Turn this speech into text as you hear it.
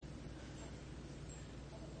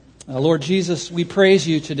Lord Jesus, we praise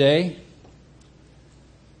you today,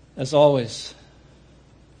 as always,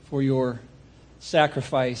 for your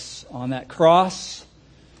sacrifice on that cross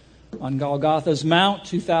on Golgotha's Mount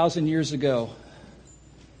 2,000 years ago,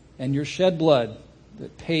 and your shed blood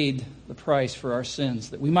that paid the price for our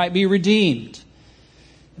sins, that we might be redeemed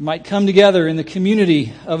and might come together in the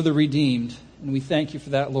community of the redeemed. And we thank you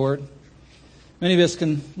for that, Lord. Many of us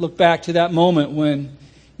can look back to that moment when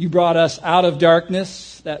you brought us out of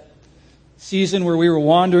darkness, that season where we were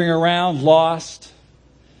wandering around, lost,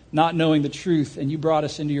 not knowing the truth, and you brought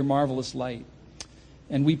us into your marvelous light.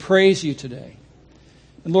 And we praise you today.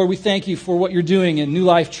 And Lord, we thank you for what you're doing in New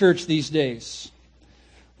Life Church these days.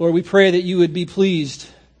 Lord, we pray that you would be pleased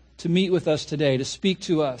to meet with us today, to speak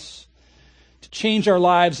to us, to change our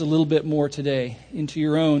lives a little bit more today into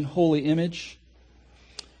your own holy image.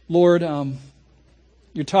 Lord,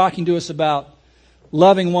 you're talking to us about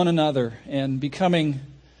loving one another and becoming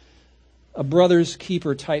a brother's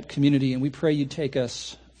keeper type community, and we pray you'd take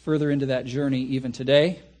us further into that journey even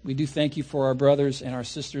today. We do thank you for our brothers and our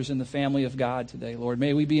sisters in the family of God today, Lord.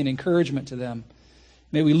 May we be an encouragement to them.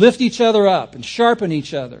 May we lift each other up and sharpen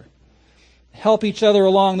each other, help each other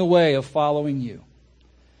along the way of following you.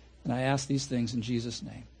 And I ask these things in Jesus'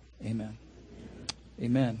 name. Amen.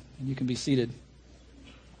 Amen. And you can be seated.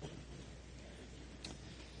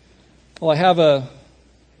 Well, I have a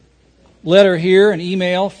letter here, an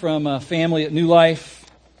email from a family at New Life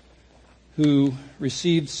who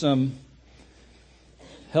received some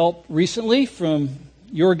help recently from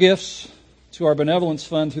your gifts to our benevolence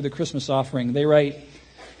fund through the Christmas offering. They write,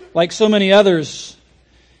 like so many others,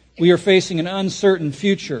 we are facing an uncertain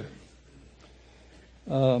future.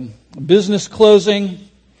 Business closing,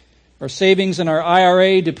 our savings in our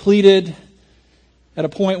IRA depleted at a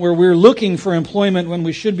point where we're looking for employment when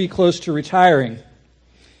we should be close to retiring.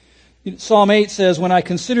 Psalm 8 says, when I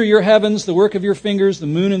consider your heavens, the work of your fingers, the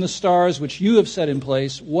moon and the stars, which you have set in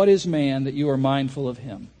place, what is man that you are mindful of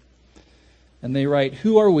him? And they write,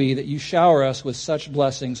 who are we that you shower us with such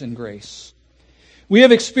blessings and grace? We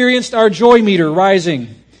have experienced our joy meter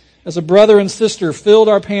rising as a brother and sister filled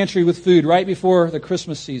our pantry with food right before the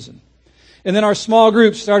Christmas season. And then our small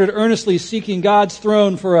group started earnestly seeking God's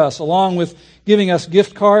throne for us, along with giving us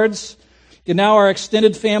gift cards. And now our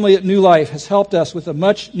extended family at New Life has helped us with a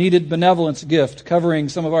much-needed benevolence gift covering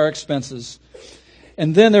some of our expenses.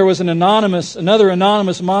 And then there was another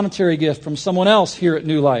anonymous monetary gift from someone else here at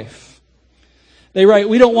New Life. They write,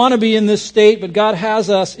 we don't want to be in this state, but God has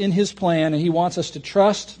us in His plan, and He wants us to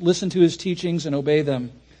trust, listen to His teachings, and obey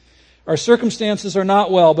them. Our circumstances are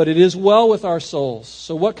not well, but it is well with our souls.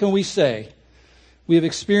 So what can we say? We have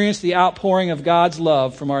experienced the outpouring of God's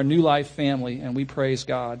love from our New Life family, and we praise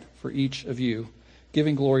God for each of you,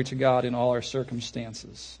 giving glory to God in all our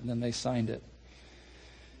circumstances. And then they signed it.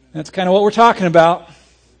 That's kind of what we're talking about,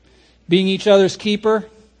 being each other's keeper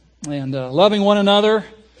and loving one another,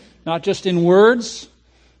 not just in words,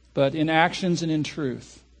 but in actions and in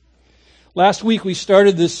truth. Last week we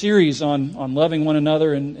started this series on loving one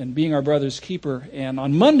another and being our brother's keeper. And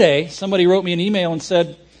on Monday, somebody wrote me an email and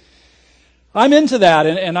said, I'm into that,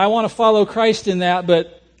 and I want to follow Christ in that,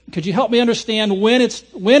 but could you help me understand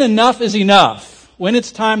when enough is enough? When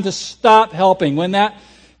it's time to stop helping? When that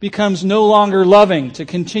becomes no longer loving to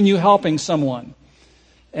continue helping someone?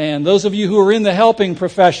 And those of you who are in the helping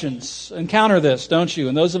professions encounter this, don't you?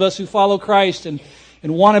 And those of us who follow Christ and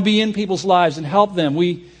want to be in people's lives and help them,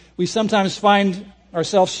 we sometimes find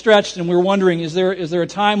ourselves stretched, and we're wondering, is there a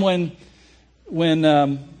time when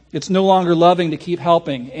it's no longer loving to keep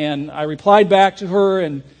helping? And I replied back to her,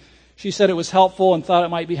 and she said it was helpful and thought it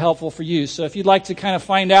might be helpful for you. So if you'd like to kind of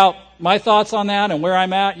find out my thoughts on that and where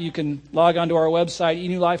I'm at, you can log onto our website,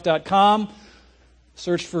 enewlife.com,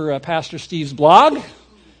 search for Pastor Steve's blog,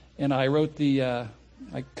 and I wrote I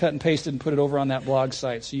cut and pasted and put it over on that blog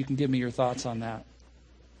site, so you can give me your thoughts on that.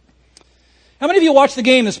 How many of you watched the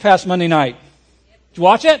game this past Monday night? Did you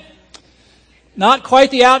watch it? Not quite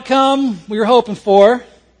the outcome we were hoping for.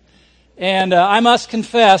 And I must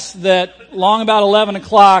confess that long about 11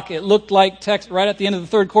 o'clock, it looked like right at the end of the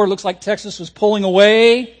third quarter, it looks like Texas was pulling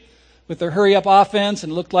away with their hurry-up offense,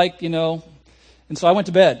 and it looked like, and so I went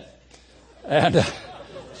to bed. And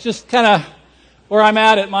it's just kind of where I'm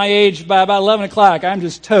at my age. By about 11 o'clock, I'm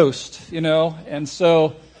just toast, And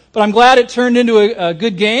so, but I'm glad it turned into a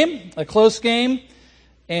good game, a close game,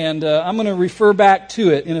 and I'm going to refer back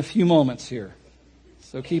to it in a few moments here.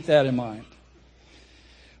 So keep that in mind.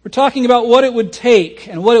 We're talking about what it would take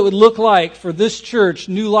and what it would look like for this church,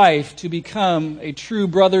 New Life, to become a true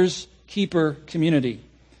brothers keeper community.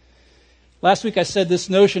 Last week I said this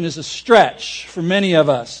notion is a stretch for many of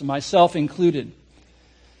us, myself included.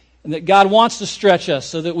 and that God wants to stretch us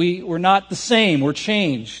so that we're not the same, we're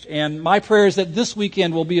changed. And my prayer is that this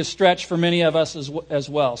weekend will be a stretch for many of us as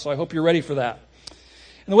well. So I hope you're ready for that.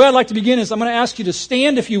 And the way I'd like to begin is I'm going to ask you to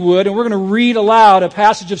stand if you would, and we're going to read aloud a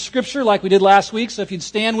passage of Scripture like we did last week. So if you'd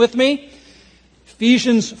stand with me.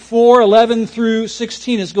 Ephesians 4:11 through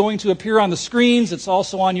 16 is going to appear on the screens. It's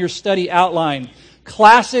also on your study outline.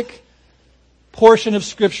 Classic portion of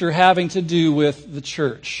Scripture having to do with the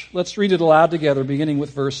church. Let's read it aloud together, beginning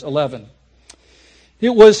with verse 11.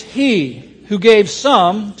 It was He who gave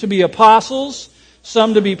some to be apostles,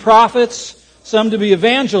 some to be prophets, some to be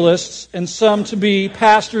evangelists, and some to be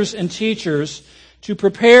pastors and teachers, to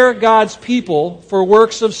prepare God's people for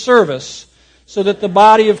works of service, so that the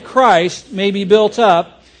body of Christ may be built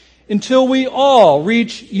up until we all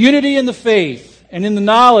reach unity in the faith and in the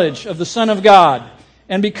knowledge of the Son of God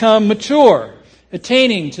and become mature,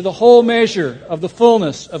 attaining to the whole measure of the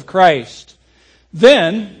fullness of Christ.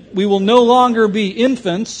 Then we will no longer be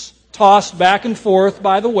infants, tossed back and forth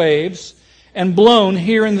by the waves and blown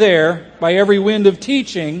here and there by every wind of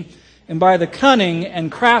teaching and by the cunning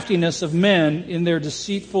and craftiness of men in their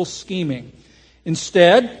deceitful scheming.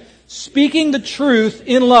 Instead, speaking the truth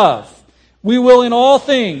in love, we will in all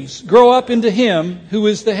things grow up into Him who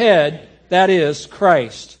is the head, that is,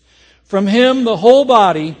 Christ. From Him the whole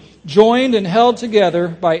body, joined and held together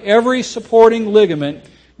by every supporting ligament,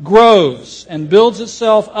 grows and builds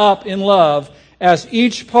itself up in love as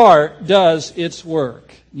each part does its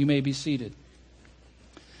work. You may be seated.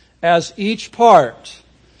 As each part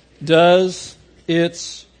does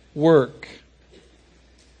its work.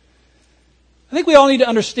 I think we all need to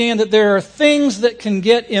understand that there are things that can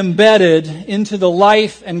get embedded into the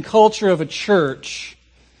life and culture of a church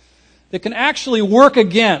that can actually work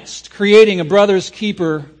against creating a brother's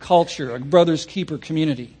keeper culture, a brother's keeper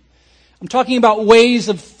community. I'm talking about ways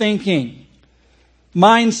of thinking,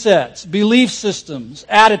 mindsets, belief systems,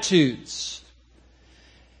 attitudes.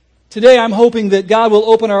 Today I'm hoping that God will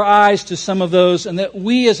open our eyes to some of those and that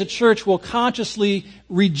we as a church will consciously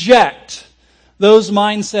reject those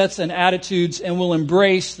mindsets and attitudes and will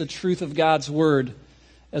embrace the truth of God's Word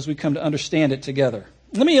as we come to understand it together.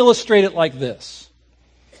 Let me illustrate it like this.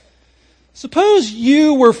 Suppose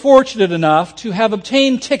you were fortunate enough to have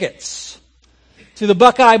obtained tickets to the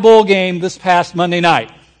Buckeye Bowl game this past Monday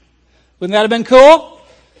night. Wouldn't that have been cool?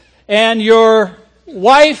 And your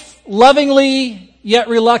wife lovingly yet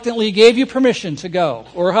reluctantly gave you permission to go,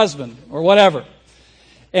 or husband, or whatever.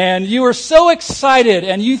 And you were so excited,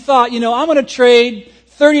 and you thought, I'm going to trade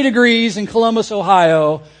 30 degrees in Columbus,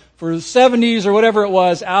 Ohio, for 70s or whatever it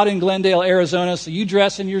was out in Glendale, Arizona. So you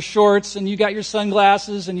dress in your shorts, and you got your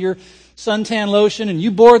sunglasses and your suntan lotion, and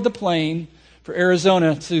you board the plane for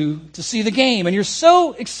Arizona to see the game. And you're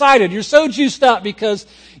so excited, you're so juiced up because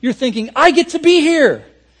you're thinking, I get to be here.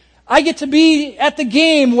 I get to be at the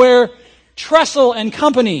game where Tressel and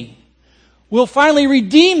company will finally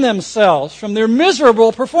redeem themselves from their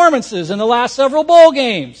miserable performances in the last several bowl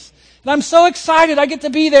games. And I'm so excited I get to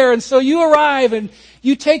be there. And so you arrive and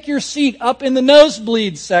you take your seat up in the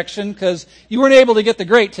nosebleed section because you weren't able to get the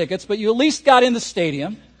great tickets, but you at least got in the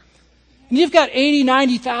stadium. And you've got 80,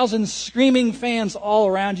 90,000 screaming fans all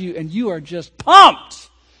around you, and you are just pumped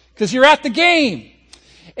because you're at the game.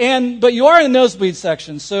 But you are in the nosebleed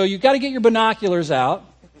section, so you've got to get your binoculars out.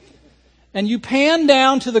 And you pan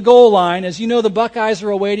down to the goal line. As you know, the Buckeyes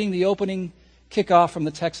are awaiting the opening kickoff from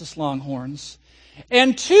the Texas Longhorns.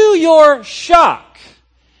 And to your shock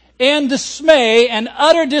and dismay and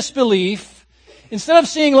utter disbelief, instead of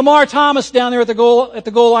seeing Lamar Thomas down there at the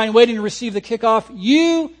goal line waiting to receive the kickoff,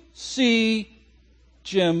 you see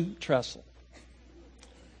Jim Tressel.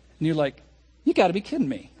 And you're like, you got to be kidding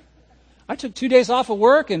me. I took 2 days off of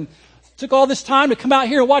work and took all this time to come out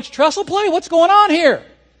here and watch Tressel play? What's going on here?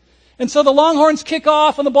 And so the Longhorns kick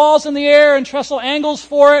off and the ball's in the air and Tressel angles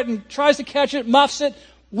for it and tries to catch it, muffs it.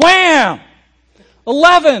 Wham!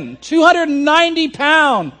 11,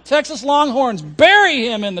 290-pound Texas Longhorns bury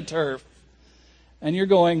him in the turf. And you're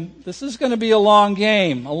going, this is going to be a long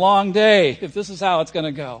game, a long day, if this is how it's going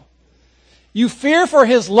to go. You fear for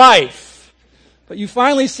his life, but you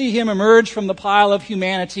finally see him emerge from the pile of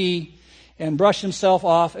humanity and brush himself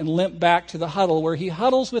off and limp back to the huddle where he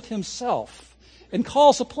huddles with himself and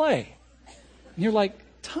calls a play. And you're like,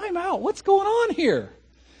 time out, what's going on here?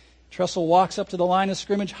 Tressel walks up to the line of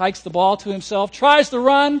scrimmage, hikes the ball to himself, tries to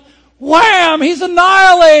run. Wham! He's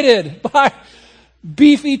annihilated by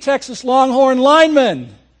beefy Texas Longhorn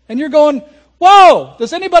linemen. And you're going, whoa,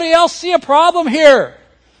 does anybody else see a problem here?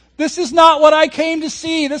 This is not what I came to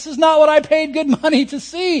see. This is not what I paid good money to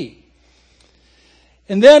see.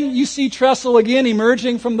 And then you see Tressel again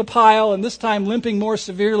emerging from the pile, and this time limping more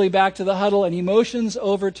severely back to the huddle, and he motions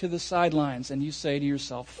over to the sidelines. And you say to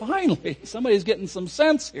yourself, finally, somebody's getting some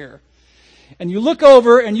sense here. And you look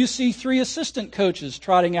over and you see 3 assistant coaches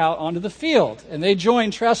trotting out onto the field, and they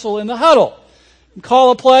join Tressel in the huddle. And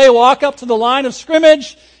call a play, walk up to the line of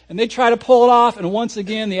scrimmage, and they try to pull it off, and once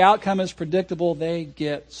again the outcome is predictable. They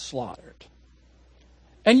get slaughtered.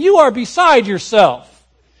 And you are beside yourself.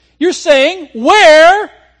 You're saying,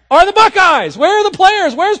 where are the Buckeyes? Where are the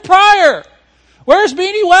players? Where's Pryor? Where's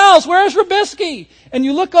Beanie Wells? Where's Rubisky? And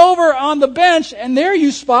you look over on the bench, and there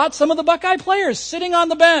you spot some of the Buckeye players sitting on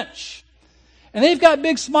the bench. And they've got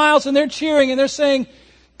big smiles, and they're cheering, and they're saying,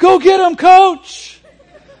 go get them, coach!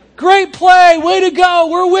 Great play! Way to go!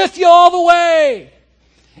 We're with you all the way!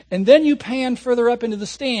 And then you pan further up into the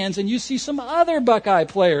stands and you see some other Buckeye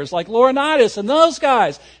players like Laurinaitis and those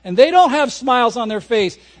guys. And they don't have smiles on their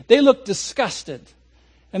face. They look disgusted.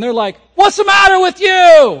 And they're like, what's the matter with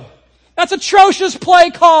you? That's atrocious play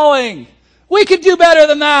calling. We could do better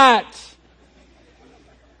than that.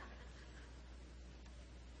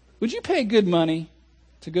 Would you pay good money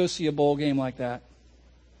to go see a bowl game like that?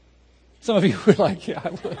 Some of you were like, yeah, I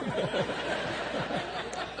would.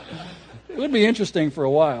 It would be interesting for a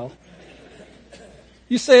while.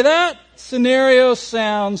 You say that scenario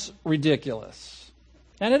sounds ridiculous.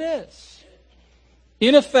 And it is.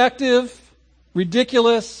 Ineffective,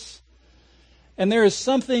 ridiculous, and there is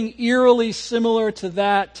something eerily similar to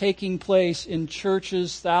that taking place in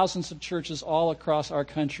churches, thousands of churches all across our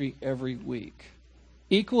country every week.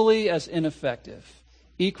 Equally as ineffective,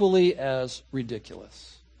 equally as ridiculous.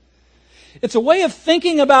 It's a way of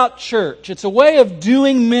thinking about church. It's a way of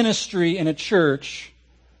doing ministry in a church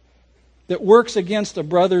that works against a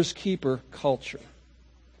brother's keeper culture.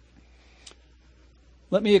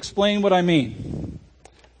 Let me explain what I mean.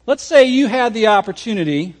 Let's say you had the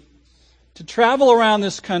opportunity to travel around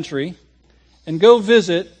this country and go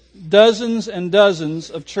visit dozens and dozens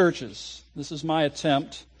of churches. This is my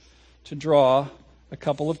attempt to draw a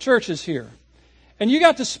couple of churches here. And you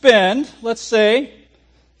got to spend, let's say,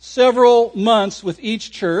 several months with each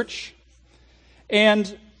church,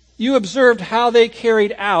 and you observed how they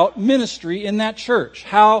carried out ministry in that church,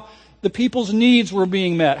 how the people's needs were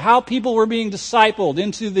being met, how people were being discipled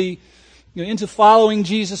into following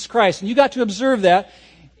Jesus Christ. And you got to observe that.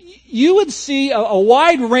 You would see a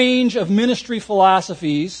wide range of ministry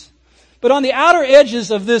philosophies, but on the outer edges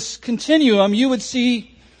of this continuum, you would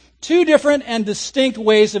see 2 different and distinct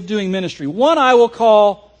ways of doing ministry. One I will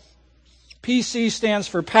call PC stands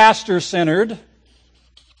for pastor-centered,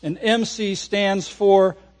 and MC stands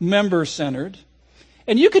for member-centered.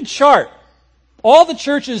 And you could chart all the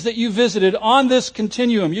churches that you visited on this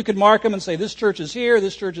continuum. You could mark them and say, this church is here,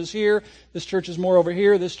 this church is here, this church is more over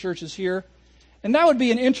here, this church is here. And that would be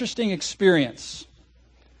an interesting experience.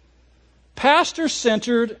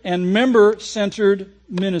 Pastor-centered and member-centered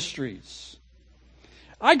ministries.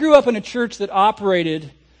 I grew up in a church that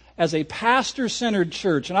operated as a pastor-centered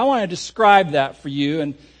church, and I want to describe that for you,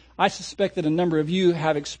 and I suspect that a number of you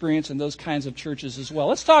have experience in those kinds of churches as well.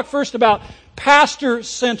 Let's talk first about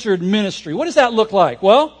pastor-centered ministry. What does that look like?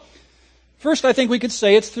 Well, first I think we could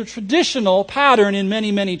say it's the traditional pattern in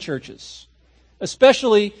many, many churches,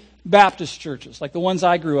 especially Baptist churches, like the ones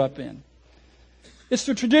I grew up in. It's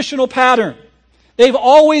the traditional pattern. They've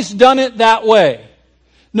always done it that way.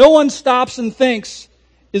 No one stops and thinks,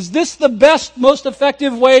 is this the best, most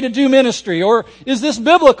effective way to do ministry? Or is this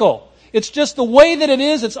biblical? It's just the way that it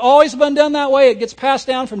is. It's always been done that way. It gets passed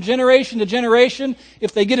down from generation to generation.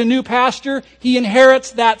 If they get a new pastor, he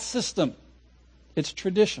inherits that system. It's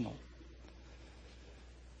traditional.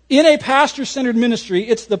 In a pastor-centered ministry,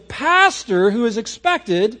 it's the pastor who is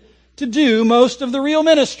expected to do most of the real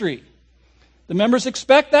ministry. The members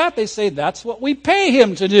expect that. They say, that's what we pay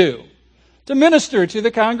him to do, to minister to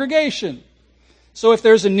the congregation. So if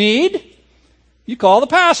there's a need, you call the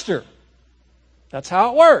pastor. That's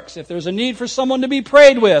how it works. If there's a need for someone to be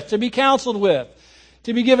prayed with, to be counseled with,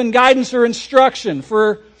 to be given guidance or instruction,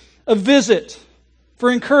 for a visit,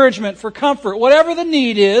 for encouragement, for comfort, whatever the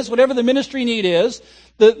need is, whatever the ministry need is,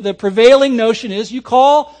 the prevailing notion is you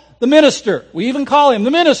call the minister. We even call him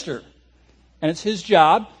the minister. And it's his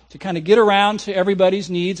job to kind of get around to everybody's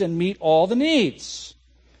needs and meet all the needs.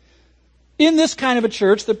 In this kind of a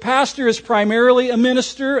church, the pastor is primarily a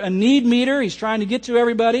minister, a need meter. He's trying to get to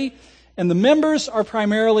everybody. And the members are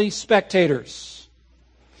primarily spectators.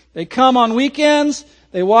 They come on weekends.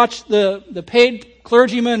 They watch the paid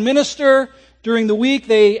clergyman minister. During the week,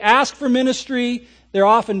 they ask for ministry. They're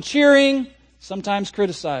often cheering, sometimes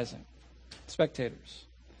criticizing. Spectators.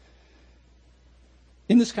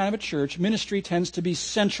 In this kind of a church, ministry tends to be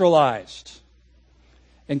centralized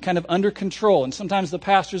and kind of under control. And sometimes the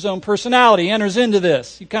pastor's own personality enters into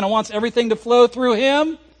this. He kind of wants everything to flow through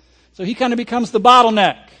him, so he kind of becomes the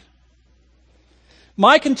bottleneck.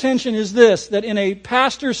 My contention is this, that in a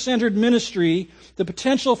pastor-centered ministry, the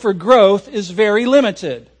potential for growth is very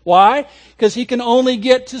limited. Why? Because he can only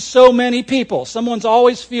get to so many people. Someone's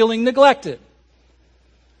always feeling neglected.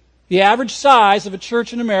 The average size of a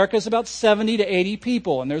church in America is about 70 to 80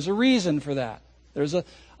 people, and there's a reason for that. There's a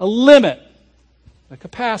limit, a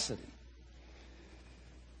capacity.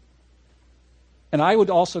 And I would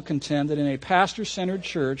also contend that in a pastor-centered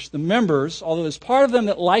church, the members, although there's part of them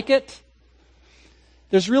that like it,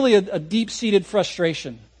 there's really a deep-seated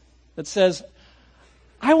frustration that says,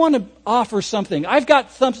 I want to offer something. I've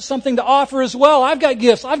got something to offer as well. I've got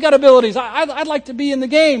gifts. I've got abilities. I'd like to be in the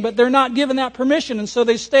game, but they're not given that permission, and so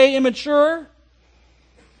they stay immature.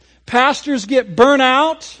 Pastors get burnt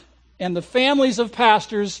out, and the families of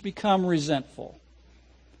pastors become resentful.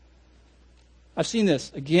 I've seen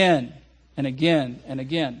this again and again and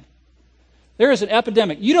again. There is an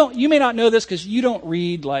epidemic. You may not know this because you don't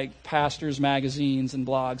read like pastors' magazines and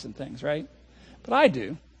blogs and things, right? But I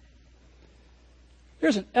do.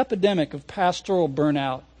 There's an epidemic of pastoral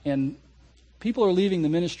burnout, and people are leaving the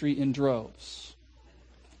ministry in droves.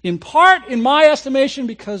 In part, in my estimation,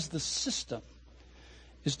 because the system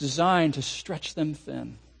is designed to stretch them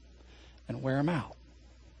thin and wear them out.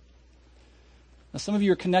 Now, some of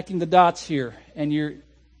you are connecting the dots here, and you're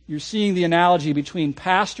seeing the analogy between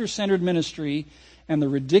pastor-centered ministry and the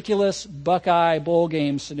ridiculous Buckeye bowl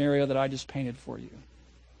game scenario that I just painted for you.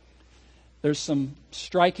 There's some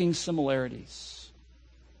striking similarities.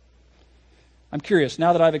 I'm curious,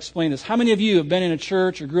 now that I've explained this, how many of you have been in a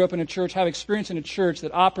church or grew up in a church, have experience in a church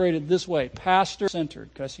that operated this way, pastor-centered?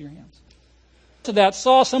 Could I see your hands? To that,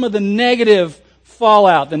 saw some of the negative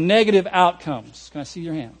fallout, the negative outcomes. Can I see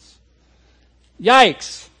your hands?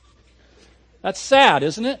 Yikes. That's sad,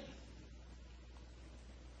 isn't it?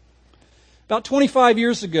 About 25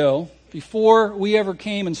 years ago, before we ever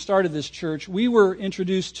came and started this church, we were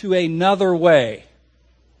introduced to another way.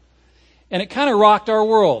 And it kind of rocked our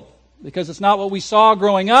world, because it's not what we saw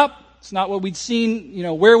growing up. It's not what we'd seen,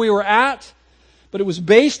 where we were at. But it was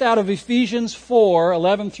based out of Ephesians 4,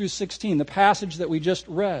 11 through 16, the passage that we just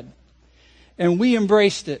read. And we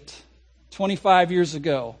embraced it 25 years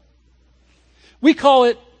ago. We call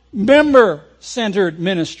it member-centered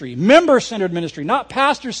ministry. Member-centered ministry. Not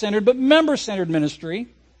pastor-centered, but member-centered ministry.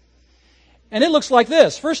 And it looks like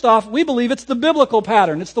this. First off, we believe it's the biblical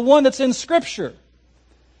pattern. It's the one that's in Scripture.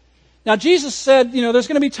 Now, Jesus said, there's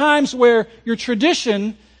going to be times where your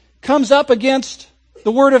tradition comes up against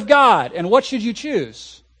the Word of God. And what should you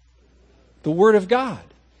choose? The Word of God.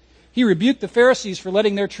 He rebuked the Pharisees for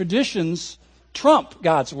letting their traditions trump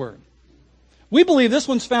God's Word. We believe this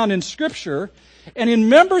one's found in Scripture. And in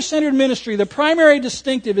member-centered ministry, the primary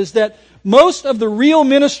distinctive is that most of the real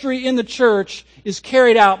ministry in the church is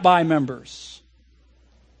carried out by members.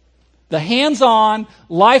 The hands-on,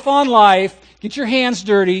 life-on-life, get your hands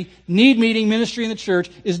dirty, need-meeting ministry in the church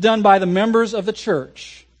is done by the members of the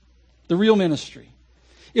church, the real ministry.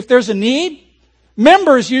 If there's a need,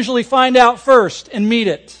 members usually find out first and meet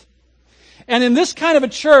it. And in this kind of a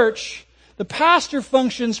church, the pastor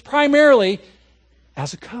functions primarily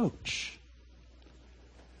as a coach.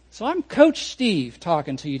 So I'm Coach Steve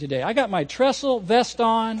talking to you today. I got my trestle vest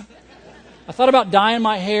on. I thought about dyeing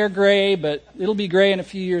my hair gray, but it'll be gray in a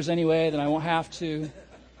few years anyway, then I won't have to.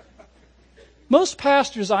 Most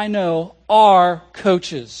pastors I know are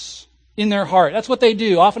coaches in their heart. That's what they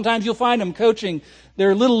do. Oftentimes you'll find them coaching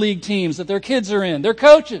their little league teams that their kids are in. They're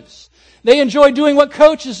coaches. They enjoy doing what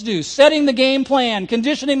coaches do, setting the game plan,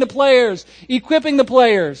 conditioning the players, equipping the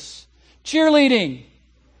players, cheerleading,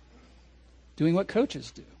 doing what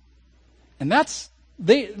coaches do. And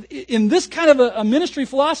in this kind of a ministry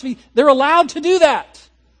philosophy, they're allowed to do that.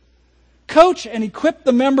 Coach and equip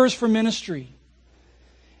the members for ministry.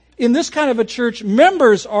 In this kind of a church,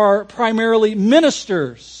 members are primarily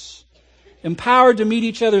ministers, empowered to meet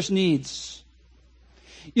each other's needs.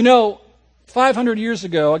 500 years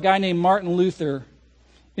ago, a guy named Martin Luther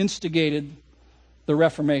instigated the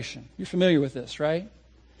Reformation. You're familiar with this, right?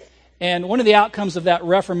 And one of the outcomes of that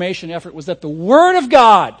Reformation effort was that the Word of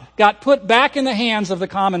God got put back in the hands of the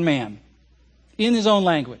common man in his own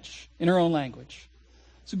language, in her own language.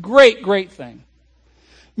 It's a great, great thing.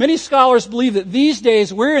 Many scholars believe that these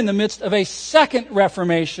days we're in the midst of a second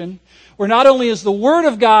Reformation, where not only is the Word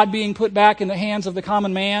of God being put back in the hands of the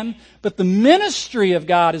common man, but the ministry of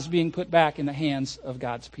God is being put back in the hands of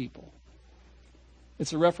God's people.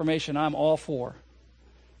 It's a Reformation I'm all for,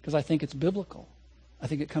 because I think it's biblical. I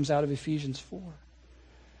think it comes out of Ephesians 4.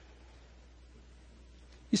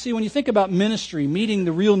 You see, when you think about ministry, meeting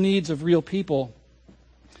the real needs of real people,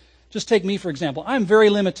 just take me, for example. I'm very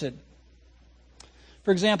limited.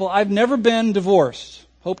 For example, I've never been divorced,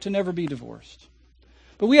 hope to never be divorced.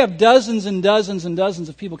 But we have dozens and dozens and dozens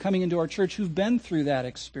of people coming into our church who've been through that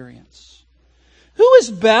experience. Who is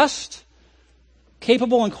best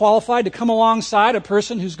capable and qualified to come alongside a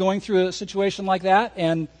person who's going through a situation like that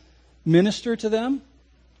and minister to them?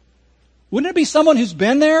 Wouldn't it be someone who's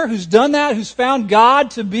been there, who's done that, who's found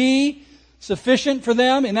God to be sufficient for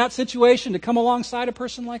them in that situation to come alongside a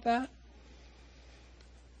person like that?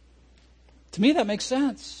 To me, that makes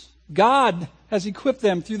sense. God has equipped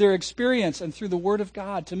them through their experience and through the Word of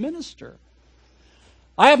God to minister.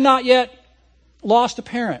 I have not yet lost a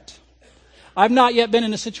parent. I've not yet been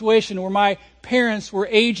in a situation where my parents were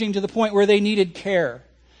aging to the point where they needed care.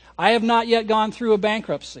 I have not yet gone through a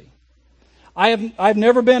bankruptcy. I've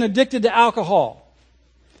never been addicted to alcohol.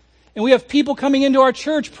 And we have people coming into our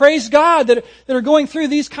church, praise God, that are going through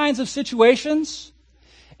these kinds of situations.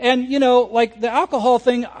 And, like the alcohol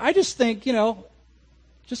thing, I just think,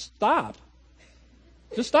 just stop.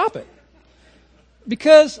 Just stop it.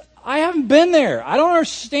 Because I haven't been there. I don't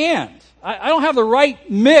understand. I don't have the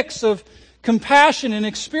right mix of compassion and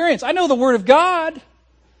experience. I know the Word of God.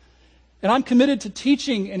 And I'm committed to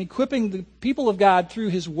teaching and equipping the people of God through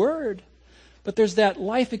His Word. But there's that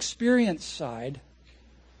life experience side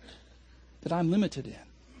that I'm limited in.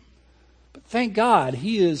 But thank God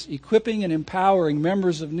He is equipping and empowering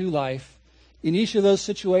members of New Life in each of those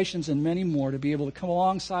situations and many more to be able to come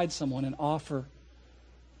alongside someone and offer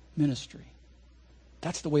ministry.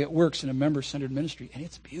 That's the way it works in a member-centered ministry, and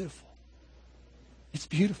it's beautiful. It's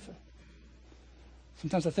beautiful.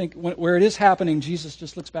 Sometimes I think where it is happening, Jesus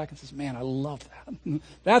just looks back and says, man, I love that.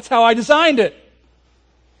 That's how I designed it.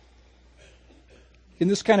 In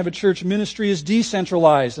this kind of a church, ministry is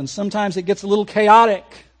decentralized, and sometimes it gets a little chaotic.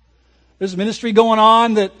 There's ministry going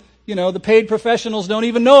on that, the paid professionals don't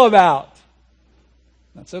even know about.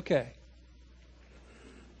 That's okay.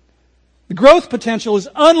 The growth potential is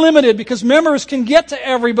unlimited because members can get to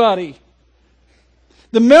everybody.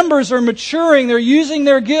 The members are maturing, they're using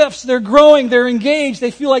their gifts, they're growing, they're engaged, they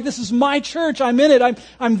feel like this is my church, I'm in it,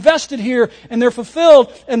 I'm vested here, and they're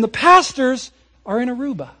fulfilled, and the pastors are in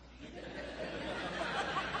Aruba.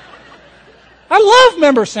 I love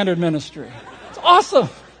member-centered ministry. It's awesome.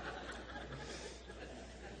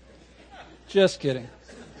 Just kidding.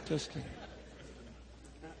 Just kidding.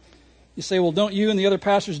 You say, well, don't you and the other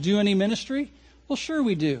pastors do any ministry? Well, sure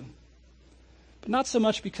we do. But not so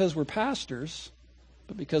much because we're pastors,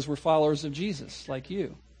 but because we're followers of Jesus, like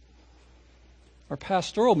you. Our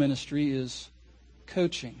pastoral ministry is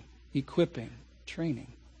coaching, equipping, training.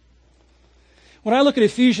 When I look at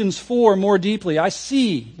Ephesians 4 more deeply, I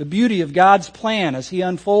see the beauty of God's plan as He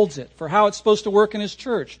unfolds it for how it's supposed to work in His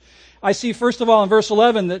church. I see, first of all, in verse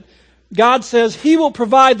 11, that God says He will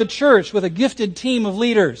provide the church with a gifted team of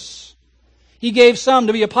leaders. He gave some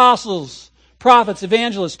to be apostles, prophets,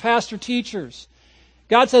 evangelists, pastor, teachers.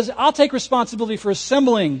 God says, I'll take responsibility for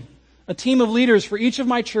assembling a team of leaders for each of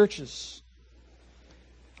my churches.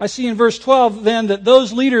 I see in verse 12 then that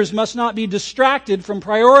those leaders must not be distracted from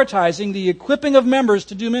prioritizing the equipping of members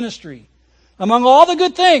to do ministry. Among all the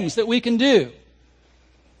good things that we can do,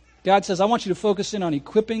 God says, I want you to focus in on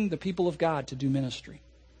equipping the people of God to do ministry.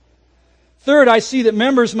 Third, I see that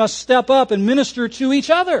members must step up and minister to each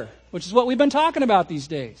other, which is what we've been talking about these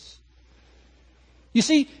days. You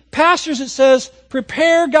see, pastors, it says,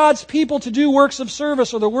 prepare God's people to do works of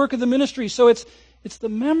service or the work of the ministry. So it's the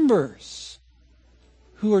members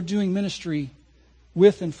who are doing ministry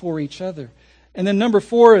with and for each other. And then number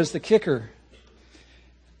 4 is the kicker.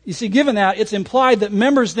 You see, given that, it's implied that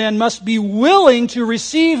members then must be willing to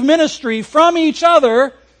receive ministry from each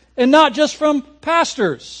other and not just from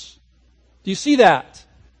pastors. Do you see that?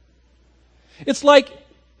 It's like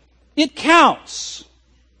it counts.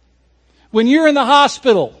 When you're in the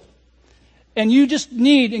hospital and you just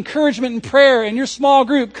need encouragement and prayer and your small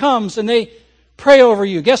group comes and they pray over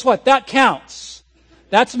you, guess what? That counts.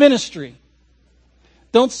 That's ministry.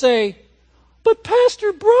 Don't say, but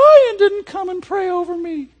Pastor Brian didn't come and pray over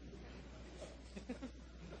me.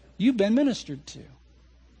 You've been ministered to. I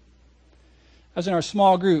was in our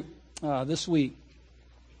small group this week.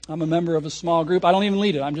 I'm a member of a small group. I don't even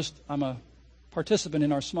lead it. I'm a participant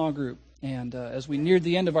in our small group. And as we neared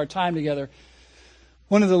the end of our time together,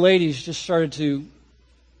 one of the ladies just started to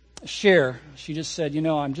share. She just said,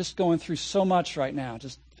 I'm just going through so much right now,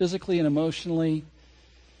 just physically and emotionally.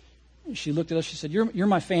 She looked at us, she said, you're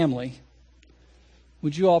my family.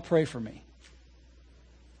 Would you all pray for me?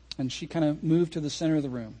 And she kind of moved to the center of the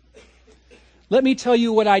room. Let me tell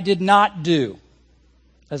you what I did not do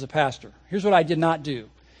as a pastor. Here's what I did not do.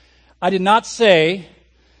 I did not say,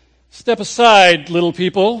 "Step aside, little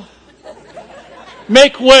people.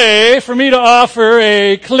 Make way for me to offer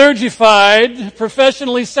a clergified,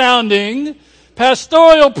 professionally sounding,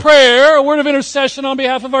 pastoral prayer, a word of intercession on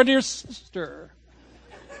behalf of our dear sister."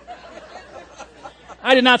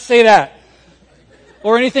 I did not say that.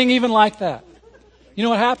 Or anything even like that. You know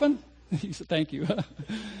what happened? He said, "Thank you."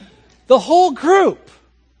 The whole group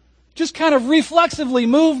just kind of reflexively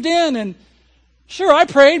moved in, and sure, I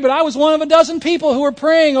prayed, but I was one of a dozen people who were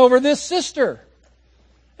praying over this sister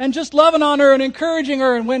and just loving on her and encouraging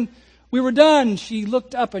her. And when we were done, she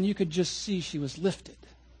looked up and you could just see she was lifted.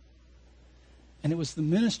 And it was the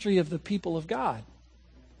ministry of the people of God,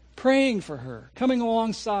 praying for her, coming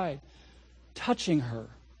alongside, touching her,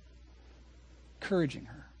 encouraging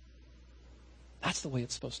her. That's the way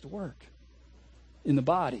it's supposed to work in the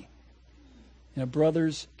body, in a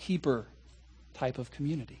brother's keeper type of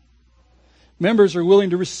community. Members are willing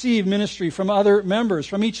to receive ministry from other members,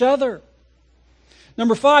 from each other.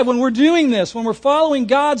 Number 5, when we're doing this, when we're following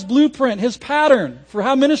God's blueprint, His pattern for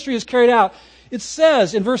how ministry is carried out, it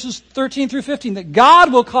says in verses 13 through 15 that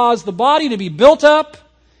God will cause the body to be built up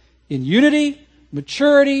in unity,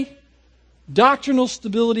 maturity, doctrinal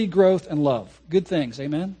stability, growth, and love. Good things,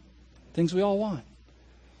 amen? Things we all want.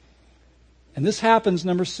 And this happens,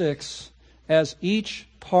 number 6, as each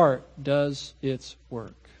part does its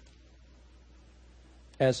work.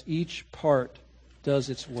 As each part does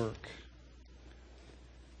its work.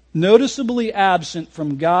 Noticeably absent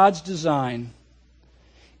from God's design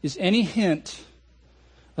is any hint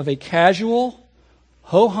of a casual,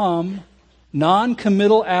 ho-hum,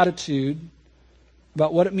 non-committal attitude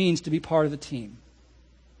about what it means to be part of the team.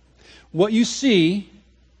 What you see,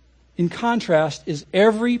 in contrast, is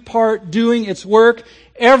every part doing its work,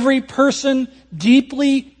 every person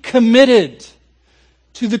deeply committed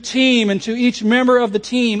to the team and to each member of the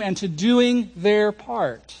team and to doing their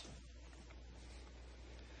part.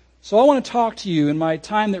 So I want to talk to you in my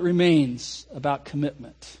time that remains about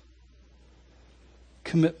commitment.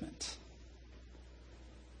 Commitment.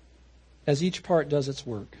 As each part does its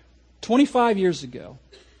work. 25 years ago,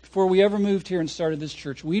 before we ever moved here and started this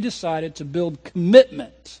church, we decided to build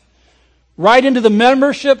commitment right into the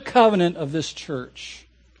membership covenant of this church.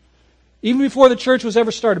 Even before the church was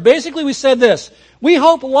ever started. Basically, we said this: we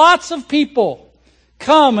hope lots of people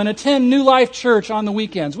come and attend New Life Church on the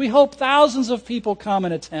weekends. We hope thousands of people come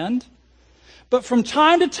and attend. But from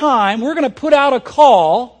time to time, we're going to put out a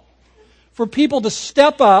call for people to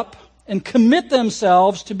step up and commit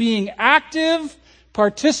themselves to being active,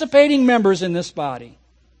 participating members in this body.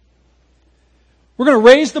 We're going to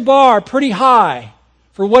raise the bar pretty high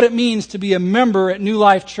for what it means to be a member at New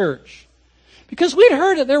Life Church. Because we'd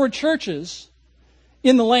heard that there were churches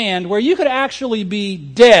in the land where you could actually be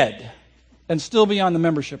dead and still be on the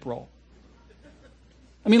membership roll.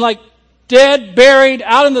 I mean, like dead, buried,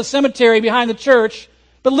 out in the cemetery behind the church,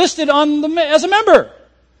 but listed as a member.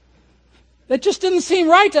 That just didn't seem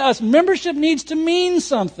right to us. Membership needs to mean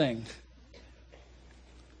something.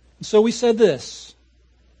 And so we said this: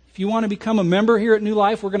 if you want to become a member here at New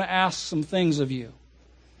Life, we're going to ask some things of you.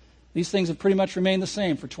 These things have pretty much remained the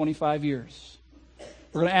same for 25 years.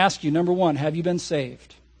 We're going to ask you, number 1, have you been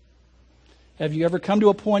saved? Have you ever come to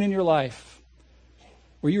a point in your life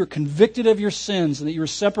where you were convicted of your sins and that you were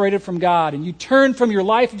separated from God, and you turned from your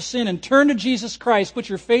life of sin and turned to Jesus Christ, put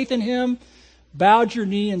your faith in Him, bowed your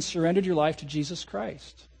knee and surrendered your life to Jesus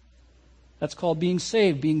Christ? That's called being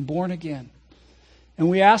saved, being born again. And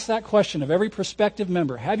we ask that question of every prospective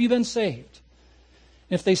member: have you been saved?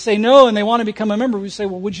 And if they say no and they want to become a member, we say,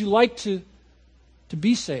 well, would you like to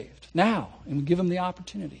be saved now? And we give them the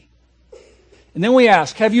opportunity. And then we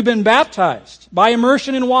ask, have you been baptized by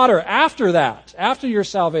immersion in water after that, after your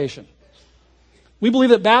salvation? We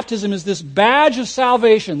believe that baptism is this badge of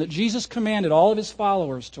salvation that Jesus commanded all of His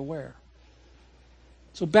followers to wear.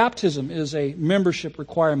 So baptism is a membership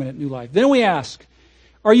requirement at New Life. Then we ask,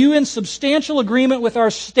 are you in substantial agreement with our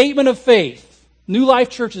statement of faith? New Life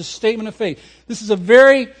Church's statement of faith. This is a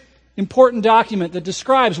very important document that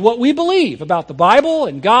describes what we believe about the Bible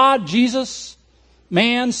and God, Jesus,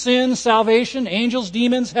 man, sin, salvation, angels,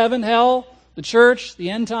 demons, heaven, hell, the church, the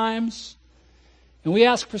end times. And we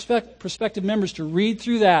ask prospective members to read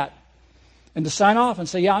through that and to sign off and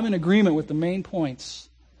say, yeah, I'm in agreement with the main points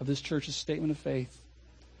of this church's statement of faith.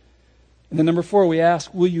 And then number 4, we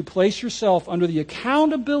ask, will you place yourself under the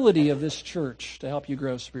accountability of this church to help you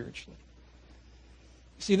grow spiritually?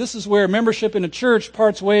 See, this is where membership in a church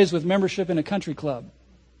parts ways with membership in a country club.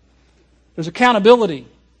 There's accountability.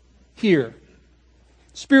 here.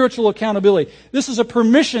 Spiritual accountability. This is a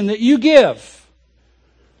permission that you give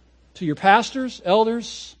to your pastors,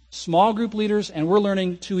 elders, small group leaders, and we're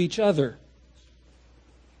learning to each other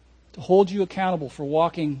to hold you accountable for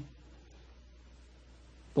walking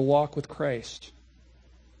the walk with Christ.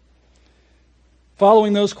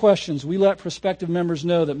 Following those questions, we let prospective members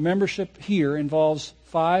know that membership here involves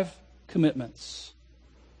 5 commitments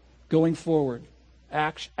going forward.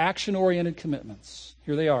 Action-oriented commitments.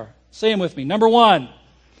 Here they are. Say them with me. Number 1,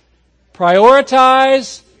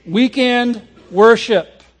 prioritize weekend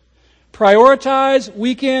worship. Prioritize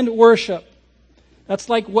weekend worship. That's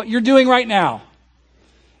like what you're doing right now.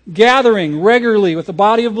 Gathering regularly with the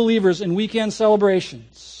body of believers in weekend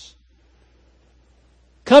celebrations.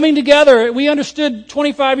 Coming together, we understood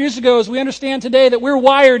 25 years ago, as we understand today, that we're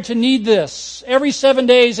wired to need this every 7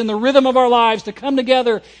 days in the rhythm of our lives to come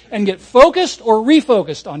together and get focused or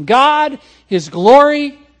refocused on God, His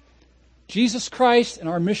glory, Jesus Christ, and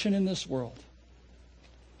our mission in this world.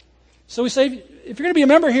 So we say, if you're going to be a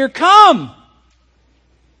member here, come!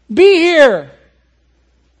 Be here!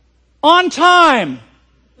 On time!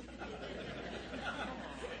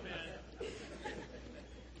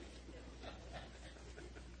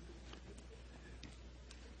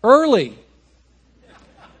 Early,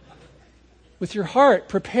 with your heart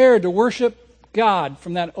prepared to worship God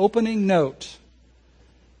from that opening note,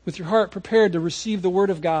 with your heart prepared to receive the Word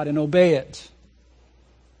of God and obey it.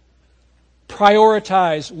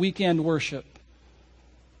 Prioritize weekend worship.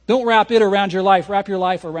 Don't wrap it around your life. Wrap your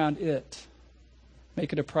life around it.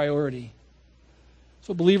 Make it a priority. That's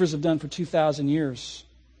what believers have done for 2,000 years.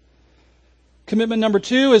 Commitment number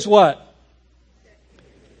 2 is what?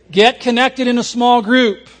 Get connected in a small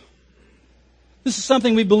group. This is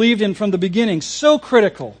something we believed in from the beginning. So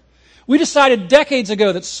critical. We decided decades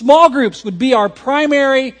ago that small groups would be our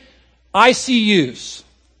primary ICUs,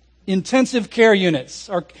 intensive care units,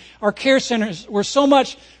 our care centers where so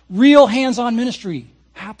much real hands-on ministry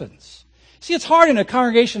happens. See, it's hard in a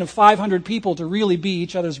congregation of 500 people to really be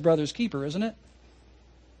each other's brother's keeper, isn't it? It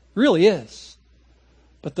really is.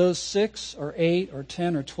 But those 6 or 8 or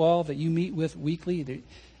 10 or 12 that you meet with weekly,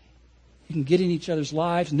 you can get in each other's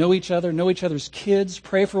lives, know each other's kids,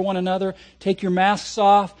 pray for one another, take your masks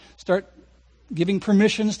off, start giving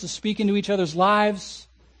permissions to speak into each other's lives.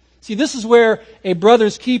 See, this is where a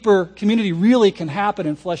brother's keeper community really can happen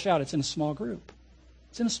and flesh out. It's in a small group.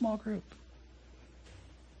 It's in a small group.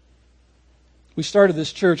 We started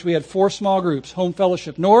this church. We had 4 small groups. Home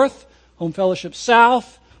Fellowship North, Home Fellowship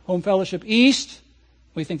South, Home Fellowship East.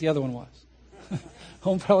 What do you think the other one was?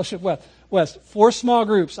 Home Fellowship West. 4 small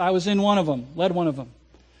groups. I was in one of them, led one of them.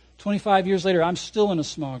 25 years later, I'm still in a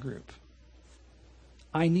small group.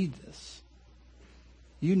 I need this.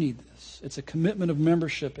 You need this. It's a commitment of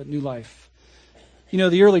membership at New Life. You know,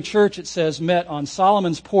 the early church, it says, met on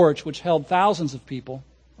Solomon's porch, which held thousands of people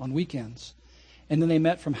on weekends. And then they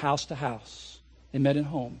met from house to house. They met in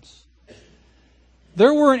homes.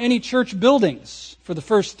 There weren't any church buildings for the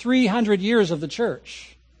first 300 years of the church.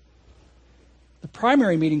 The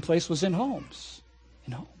primary meeting place was in homes.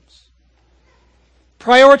 In homes.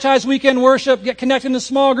 Prioritize weekend worship. Get connected in a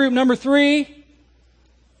small group. Number 3,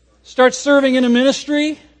 start serving in a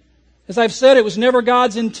ministry. As I've said, it was never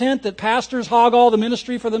God's intent that pastors hog all the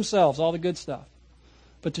ministry for themselves, all the good stuff,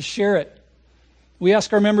 but to share it. We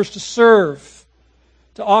ask our members to serve,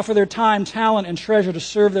 to offer their time, talent, and treasure to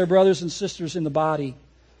serve their brothers and sisters in the body.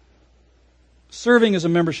 Serving is a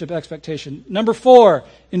membership expectation. Number 4,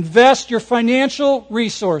 invest your financial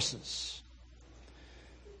resources.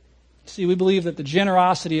 See, we believe that the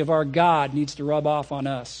generosity of our God needs to rub off on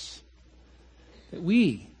us. That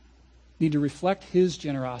we need to reflect His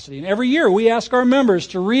generosity. And every year we ask our members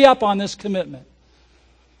to re-up on this commitment.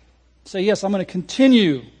 Say, yes, I'm going to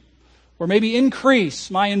continue or maybe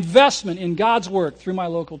increase my investment in God's work through my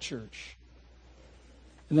local church.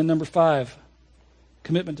 And then number 5,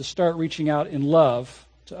 commitment to start reaching out in love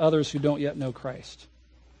to others who don't yet know Christ,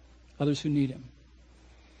 others who need Him.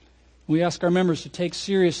 We ask our members to take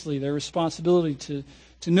seriously their responsibility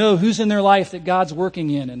to know who's in their life that God's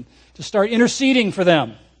working in and to start interceding for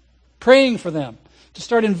them, praying for them, to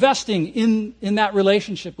start investing in that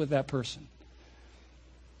relationship with that person.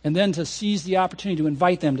 And then to seize the opportunity to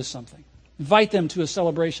invite them to something. Invite them to a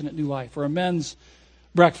celebration at New Life, or a men's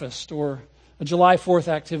breakfast, or a July 4th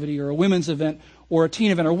activity, or a women's event, or a teen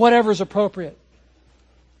event, or whatever is appropriate.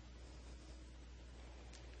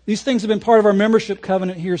 These things have been part of our membership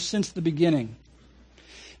covenant here since the beginning.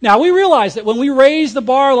 Now, we realize that when we raise the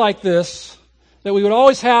bar like this, that we would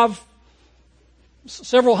always have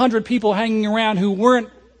several hundred people hanging around who weren't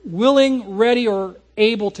willing, ready, or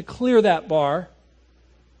able to clear that bar.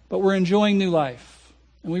 but we're enjoying new life.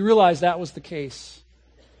 And we realized that was the case.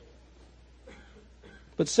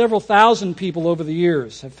 But several thousand people over the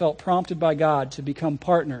years have felt prompted by God to become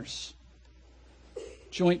partners,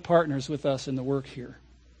 joint partners with us in the work here.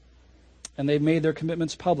 And they've made their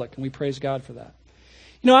commitments public, and we praise God for that.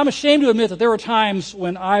 You know, I'm ashamed to admit that there were times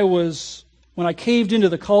when I caved into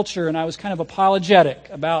the culture and I was kind of apologetic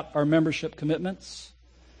about our membership commitments.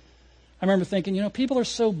 I remember thinking, you know, people are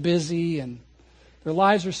so busy and their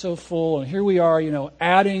lives are so full, and here we are, you know,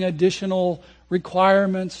 adding additional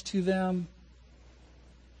requirements to them.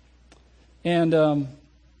 And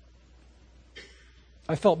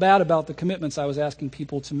I felt bad about the commitments I was asking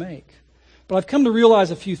people to make. But I've come to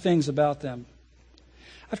realize a few things about them.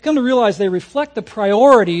 I've come to realize they reflect the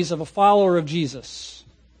priorities of a follower of Jesus.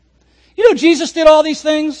 You know, Jesus did all these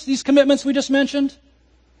things, these commitments we just mentioned,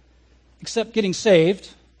 except getting saved.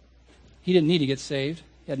 He didn't need to get saved.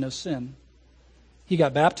 He had no sin. He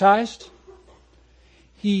got baptized.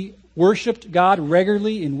 He worshiped God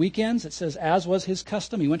regularly in weekends. It says, as was his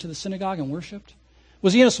custom. He went to the synagogue and worshiped.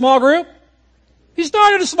 Was he in a small group? He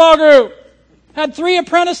started a small group. Had 3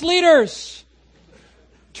 apprentice leaders.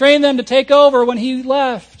 Trained them to take over when he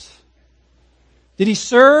left. Did he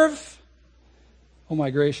serve? Oh my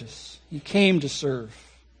gracious. He came to serve.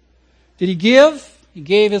 Did he give? He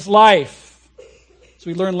gave his life. As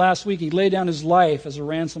we learned last week, he laid down his life as a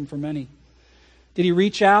ransom for many. Did he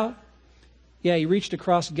reach out? Yeah, he reached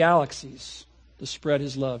across galaxies to spread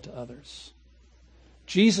his love to others.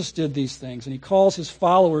 Jesus did these things, and he calls his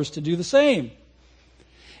followers to do the same.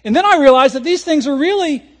 And then I realized that these things are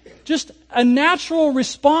really just a natural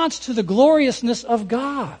response to the gloriousness of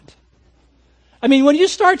God. I mean, when you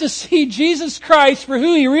start to see Jesus Christ for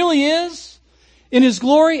who he really is, in his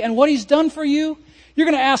glory and what he's done for you, you're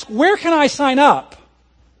going to ask, where can I sign up?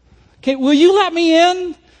 Okay, will you let me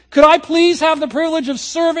in? Could I please have the privilege of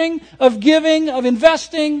serving, of giving, of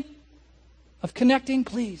investing, of connecting,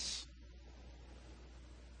 please?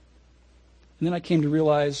 And then I came to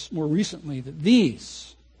realize more recently that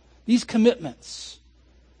these commitments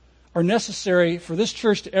are necessary for this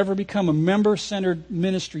church to ever become a member-centered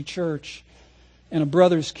ministry church and a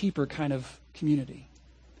brother's keeper kind of community.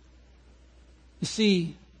 You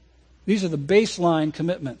see, these are the baseline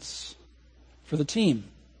commitments for the team.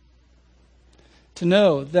 To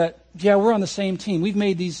know that, yeah, we're on the same team.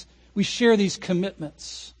 We share these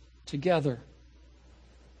commitments together.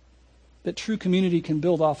 That true community can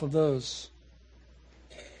build off of those.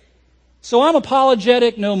 So I'm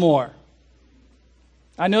apologetic no more.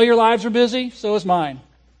 I know your lives are busy, so is mine.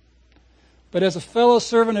 But as a fellow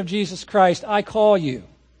servant of Jesus Christ, I call you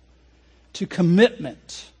to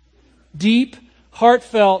commitment, deep,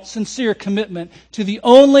 heartfelt, sincere commitment to the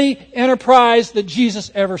only enterprise that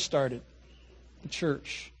Jesus ever started, the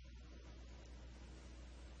church.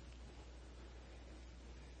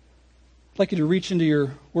 I'd like you to reach into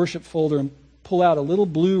your worship folder and pull out a little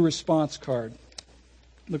blue response card.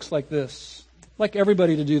 Looks like this. I'd like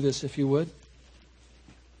everybody to do this, if you would.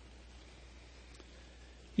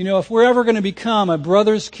 You know, if we're ever going to become a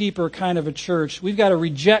brother's keeper kind of a church, we've got to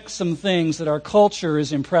reject some things that our culture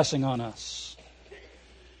is impressing on us.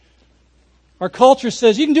 Our culture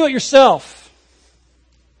says, you can do it yourself.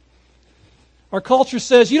 Our culture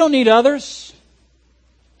says, you don't need others.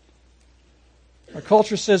 Our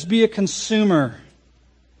culture says, be a consumer.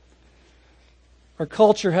 Our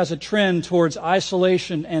culture has a trend towards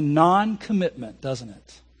isolation and non-commitment, doesn't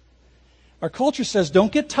it? Our culture says,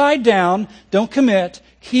 don't get tied down, don't commit,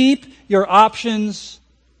 keep your options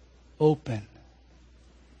open.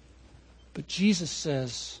 But Jesus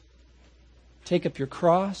says, take up your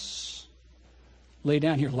cross, lay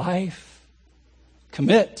down your life,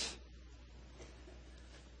 commit.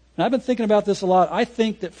 And I've been thinking about this a lot. I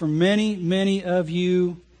think that for many, many of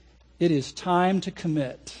you, it is time to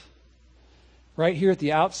commit. Right here at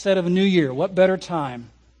the outset of a new year. What better time?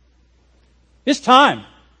 It's time.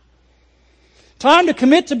 Time to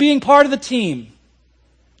commit to being part of the team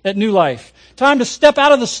at New Life. Time to step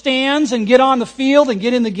out of the stands and get on the field and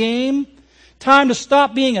get in the game. Time to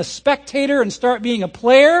stop being a spectator and start being a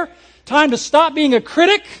player. Time to stop being a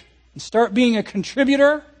critic and start being a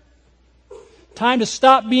contributor. Time to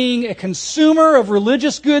stop being a consumer of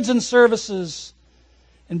religious goods and services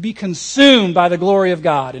and be consumed by the glory of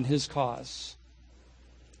God and his cause.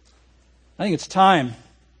 I think it's time.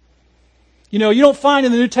 You know, you don't find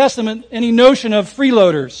in the New Testament any notion of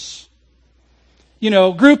freeloaders. You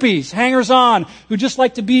know, groupies, hangers-on, who just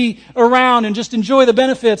like to be around and just enjoy the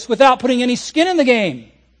benefits without putting any skin in the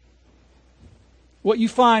game. What you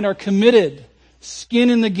find are committed, skin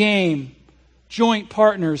in the game, joint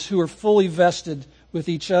partners who are fully vested with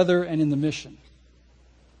each other and in the mission.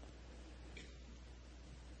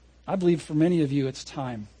 I believe for many of you it's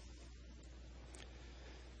time.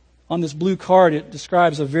 On this blue card, it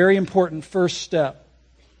describes a very important first step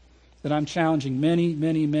that I'm challenging many,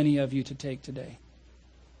 many, many of you to take today.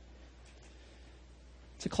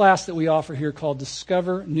 It's a class that we offer here called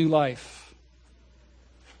Discover New Life.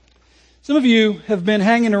 Some of you have been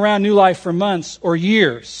hanging around New Life for months or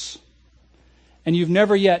years, and you've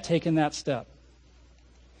never yet taken that step.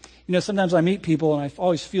 You know, sometimes I meet people and I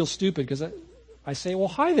always feel stupid because I say, well,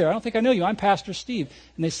 hi there, I don't think I know you. I'm Pastor Steve.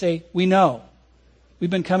 And they say, we know. We've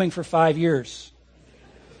been coming for 5 years.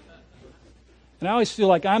 And I always feel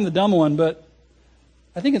like I'm the dumb one, but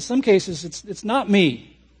I think in some cases it's not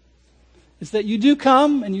me. It's that you do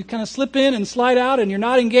come and you kind of slip in and slide out and you're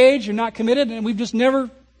not engaged, you're not committed, and we've just never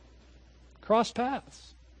crossed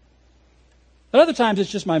paths. But other times it's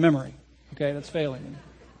just my memory. Okay, that's failing.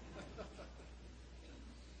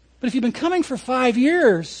 But if you've been coming for 5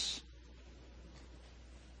 years,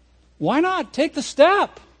 why not take the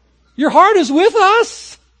step? Your heart is with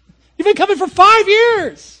us. You've been coming for 5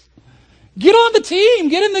 years. Get on the team.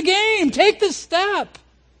 Get in the game. Take this step.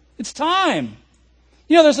 It's time.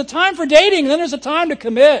 You know, there's a time for dating, and then there's a time to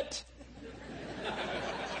commit.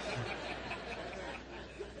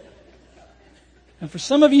 And for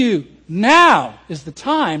some of you, now is the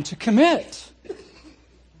time to commit.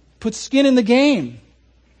 Put skin in the game.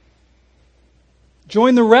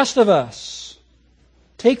 Join the rest of us.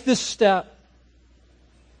 Take this step.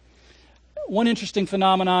 One interesting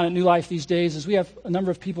phenomenon at New Life these days is we have a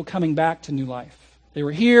number of people coming back to New Life. They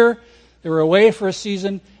were here, they were away for a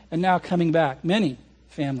season, and now coming back. Many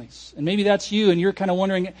families. And maybe that's you, and you're kind of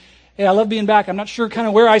wondering, hey, I love being back. I'm not sure kind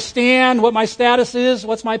of where I stand, what my status is,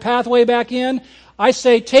 what's my pathway back in. I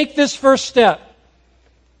say, take this first step.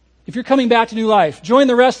 If you're coming back to New Life, join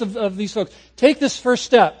the rest of these folks. Take this first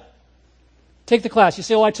step. Take the class. You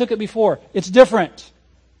say, well, I took it before. It's different.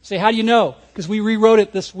 You say, how do you know? Because we rewrote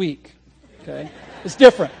it this week. Okay? It's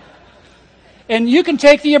different. And you can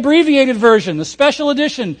take the abbreviated version, the special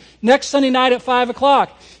edition, next Sunday night at 5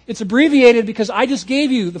 o'clock. It's abbreviated because I just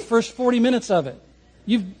gave you the first 40 minutes of it.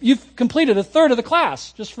 You've completed a third of the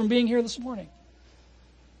class just from being here this morning.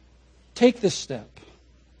 Take this step.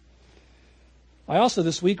 I also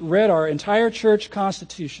this week read our entire church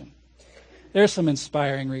constitution. There's some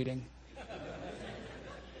inspiring reading.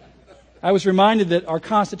 I was reminded that our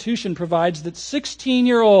Constitution provides that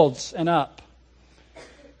 16-year-olds and up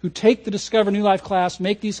who take the Discover New Life class,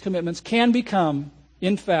 make these commitments, can become,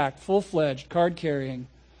 in fact, full-fledged, card-carrying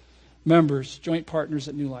members, joint partners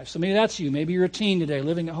at New Life. So maybe that's you. Maybe you're a teen today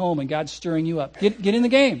living at home and God's stirring you up. Get in the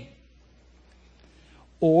game.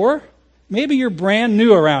 Or maybe you're brand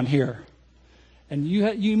new around here and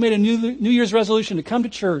you made a New Year's resolution to come to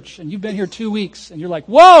church, and you've been here 2 weeks, and you're like,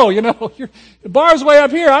 whoa, the bar's way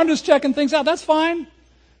up here. I'm just checking things out. That's fine.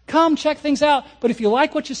 Come, check things out. But if you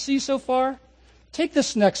like what you see so far, take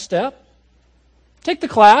this next step. Take the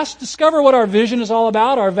class. Discover what our vision is all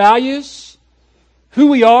about, our values, who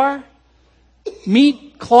we are.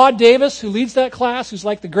 Meet Claude Davis, who leads that class, who's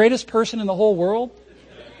like the greatest person in the whole world.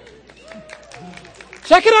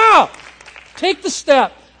 Check it out. Take the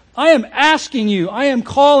step. I am asking you, I am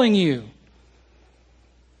calling you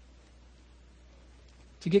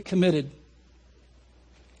to get committed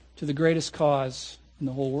to the greatest cause in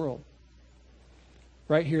the whole world,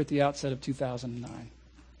 right here at the outset of 2009.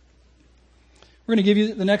 We're going to give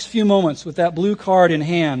you the next few moments with that blue card in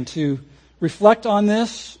hand to reflect on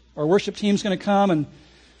this. Our worship team's going to come and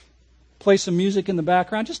play some music in the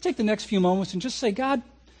background. Just take the next few moments and just say, God,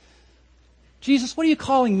 Jesus, what are you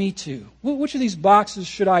calling me to? Which of these boxes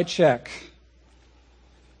should I check?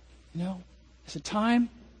 Is it time?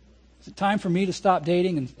 Is it time for me to stop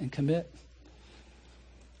dating and commit?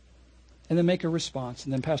 And then make a response.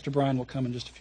 And then Pastor Brian will come in just a few